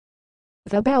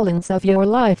The balance of your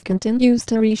life continues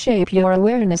to reshape your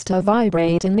awareness to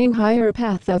vibrate a new higher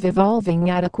path of evolving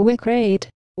at a quick rate,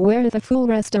 where the full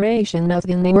restoration of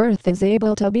the new earth is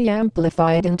able to be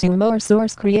amplified into more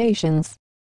source creations.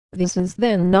 This is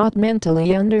then not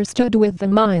mentally understood with the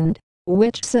mind,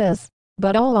 which says,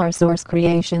 but all are source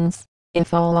creations.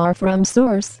 If all are from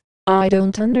source, I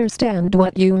don't understand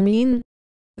what you mean.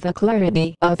 The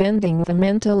clarity of ending the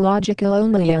mental logical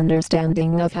only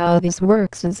understanding of how this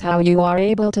works is how you are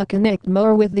able to connect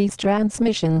more with these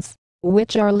transmissions,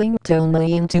 which are linked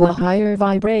only into a higher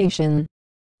vibration.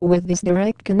 With this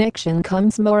direct connection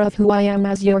comes more of who I am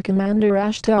as your Commander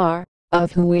Ashtar,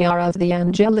 of who we are of the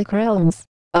angelic realms,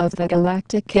 of the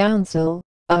Galactic Council,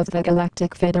 of the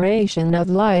Galactic Federation of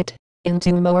Light,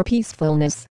 into more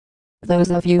peacefulness.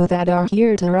 Those of you that are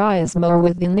here to rise more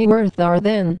within the earth are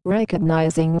then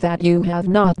recognizing that you have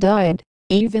not died,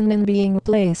 even in being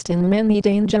placed in many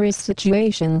dangerous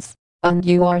situations, and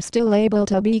you are still able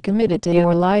to be committed to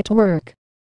your light work.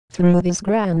 Through this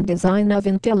grand design of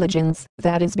intelligence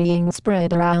that is being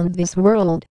spread around this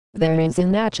world, there is a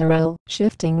natural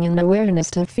shifting in awareness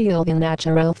to feel the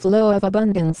natural flow of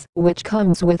abundance which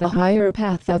comes with a higher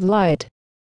path of light.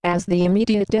 As the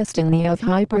immediate destiny of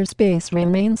hyperspace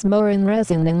remains more in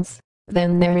resonance,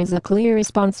 then there is a clear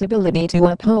responsibility to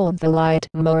uphold the light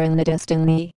more in the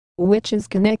destiny, which is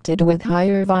connected with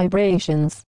higher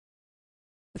vibrations.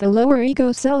 The lower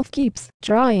ego self keeps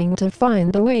trying to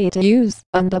find a way to use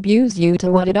and abuse you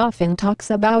to what it often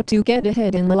talks about to get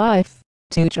ahead in life,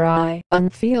 to try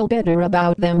and feel better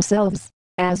about themselves,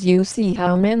 as you see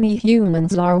how many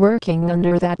humans are working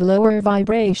under that lower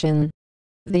vibration.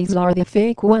 These are the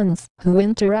fake ones who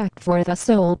interact for the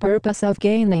sole purpose of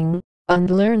gaining and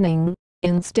learning,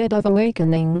 instead of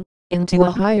awakening into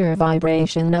a higher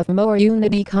vibration of more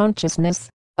unity consciousness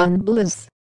and bliss.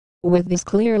 With this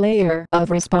clear layer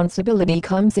of responsibility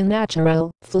comes a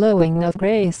natural flowing of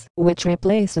grace which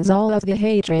replaces all of the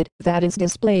hatred that is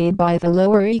displayed by the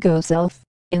lower ego self,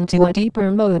 into a deeper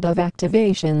mode of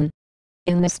activation.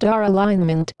 In the star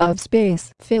alignment of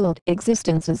space-filled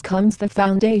existences comes the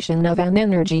foundation of an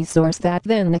energy source that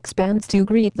then expands to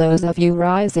greet those of you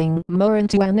rising more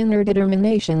into an inner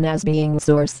determination as being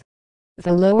source.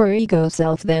 The lower ego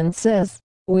self then says,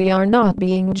 we are not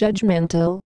being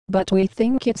judgmental, but we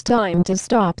think it's time to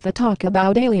stop the talk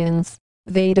about aliens.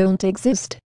 They don't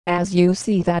exist, as you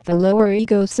see that the lower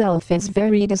ego self is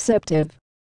very deceptive.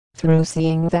 Through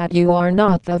seeing that you are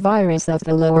not the virus of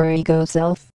the lower ego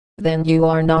self, then you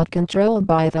are not controlled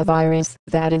by the virus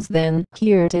that is then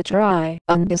here to try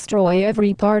and destroy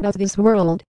every part of this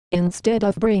world, instead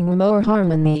of bring more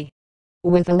harmony.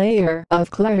 With a layer of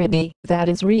clarity that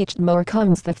is reached more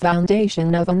comes the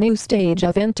foundation of a new stage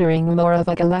of entering more of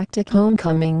a galactic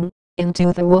homecoming,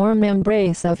 into the warm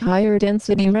embrace of higher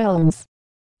density realms.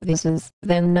 This is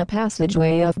then a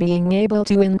passageway of being able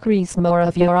to increase more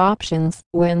of your options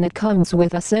when it comes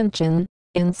with ascension,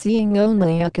 in seeing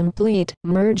only a complete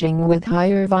merging with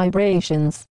higher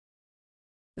vibrations.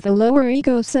 The lower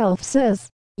ego self says,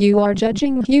 you are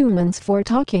judging humans for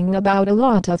talking about a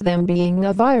lot of them being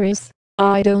a virus.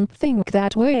 I don't think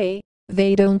that way.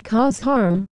 They don't cause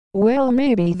harm. Well,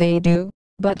 maybe they do,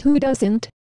 but who doesn't?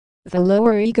 The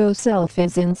lower ego self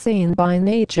is insane by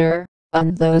nature,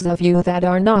 and those of you that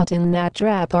are not in that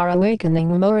trap are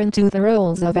awakening more into the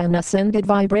roles of an ascended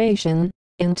vibration,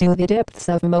 into the depths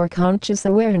of more conscious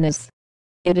awareness.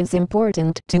 It is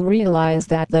important to realize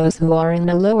that those who are in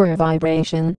a lower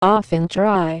vibration often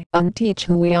try and teach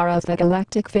who we are of the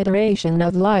Galactic Federation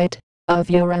of Light, of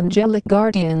your angelic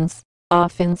guardians,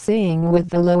 often saying with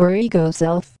the lower ego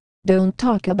self, don't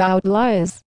talk about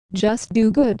lies, just do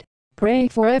good, pray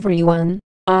for everyone.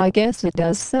 I guess it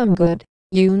does some good,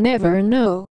 you never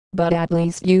know, but at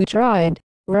least you tried,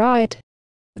 right?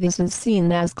 This is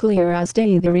seen as clear as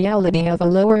day the reality of a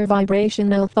lower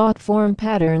vibrational thought form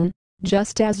pattern,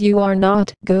 just as you are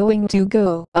not going to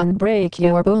go and break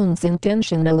your bones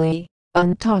intentionally,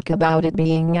 and talk about it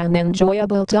being an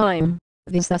enjoyable time.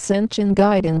 This ascension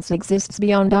guidance exists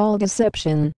beyond all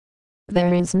deception.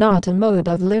 There is not a mode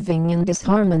of living in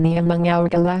disharmony among our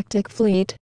galactic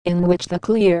fleet, in which the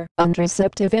clear and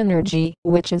receptive energy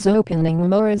which is opening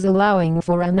more is allowing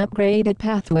for an upgraded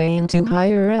pathway into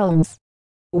higher realms.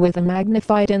 With a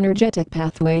magnified energetic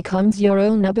pathway comes your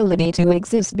own ability to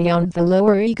exist beyond the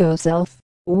lower ego self,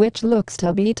 which looks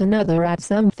to beat another at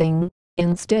something,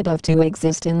 instead of to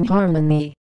exist in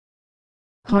harmony.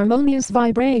 Harmonious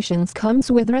vibrations comes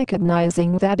with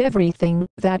recognizing that everything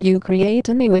that you create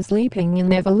anew is leaping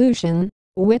in evolution,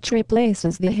 which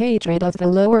replaces the hatred of the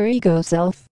lower ego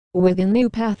self, with a new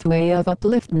pathway of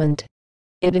upliftment.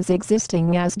 It is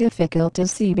existing as difficult to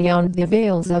see beyond the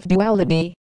veils of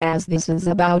duality, as this is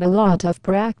about a lot of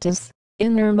practice,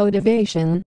 inner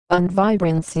motivation, and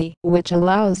vibrancy which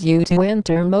allows you to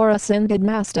enter more ascended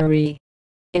mastery.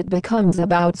 It becomes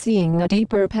about seeing a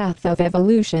deeper path of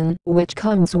evolution which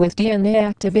comes with DNA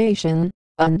activation,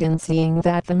 and in seeing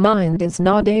that the mind is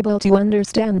not able to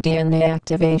understand DNA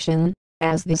activation,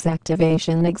 as this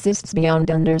activation exists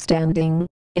beyond understanding,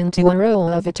 into a role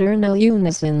of eternal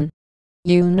unison.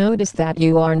 You notice that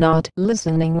you are not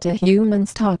listening to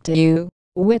humans talk to you,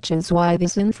 which is why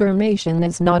this information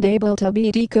is not able to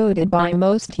be decoded by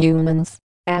most humans,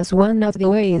 as one of the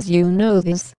ways you know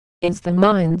this, is the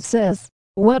mind says,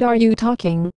 "What are you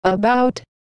talking about?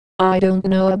 I don't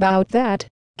know about that,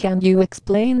 can you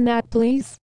explain that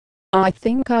please? I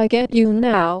think I get you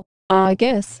now, I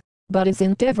guess, but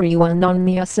isn't everyone on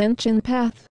the ascension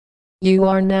path?" You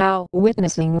are now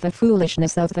witnessing the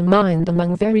foolishness of the mind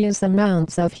among various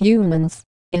amounts of humans,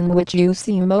 in which you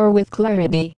see more with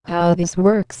clarity how this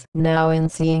works now in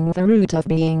seeing the root of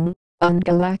being, and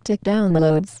galactic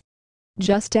downloads.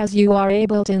 Just as you are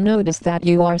able to notice that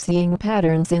you are seeing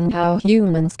patterns in how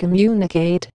humans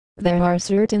communicate, there are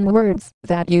certain words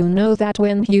that you know that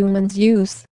when humans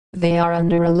use, they are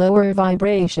under a lower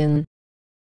vibration.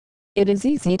 It is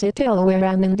easy to tell where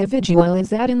an individual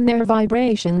is at in their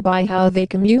vibration by how they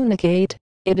communicate.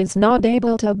 It is not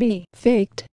able to be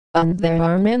faked, and there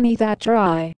are many that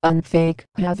try and fake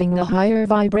having a higher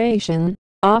vibration,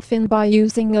 often by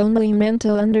using only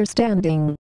mental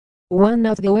understanding. One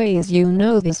of the ways you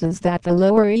know this is that the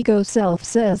lower ego self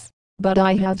says, "But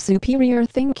I have superior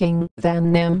thinking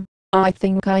than them. I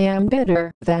think I am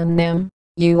better than them."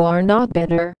 You are not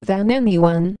better than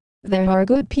anyone. There are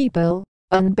good people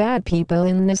and bad people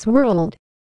in this world.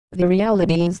 The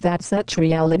reality is that such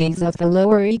realities of the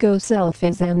lower ego self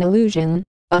is an illusion,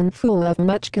 and full of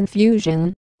much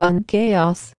confusion and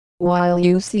chaos, while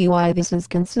you see why this is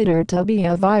considered to be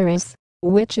a virus,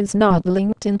 which is not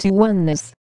linked into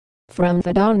oneness. From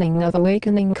the dawning of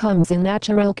awakening comes a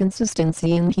natural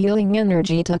consistency in healing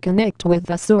energy to connect with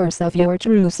the source of your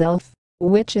true self,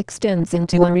 which extends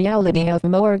into a reality of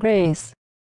more grace.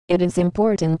 It is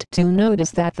important to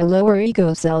notice that the lower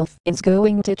ego self is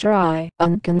going to try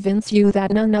and convince you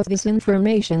that none of this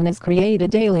information is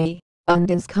created daily, and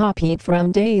is copied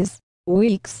from days,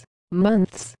 weeks,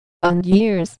 months, and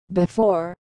years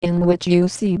before, in which you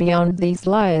see beyond these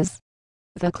lies.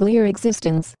 The clear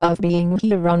existence of being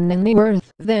here on the new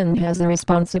earth then has a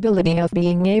responsibility of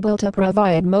being able to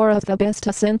provide more of the best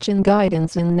ascension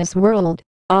guidance in this world,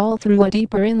 all through a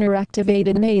deeper inner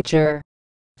activated nature.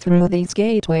 Through these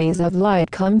gateways of light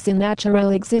comes a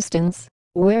natural existence,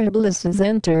 where bliss is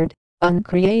entered, and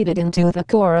created into the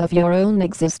core of your own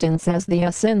existence as the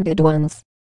ascended ones.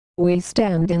 We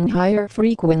stand in higher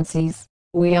frequencies.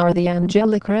 We are the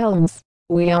angelic realms.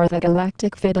 We are the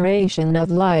Galactic Federation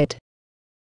of Light.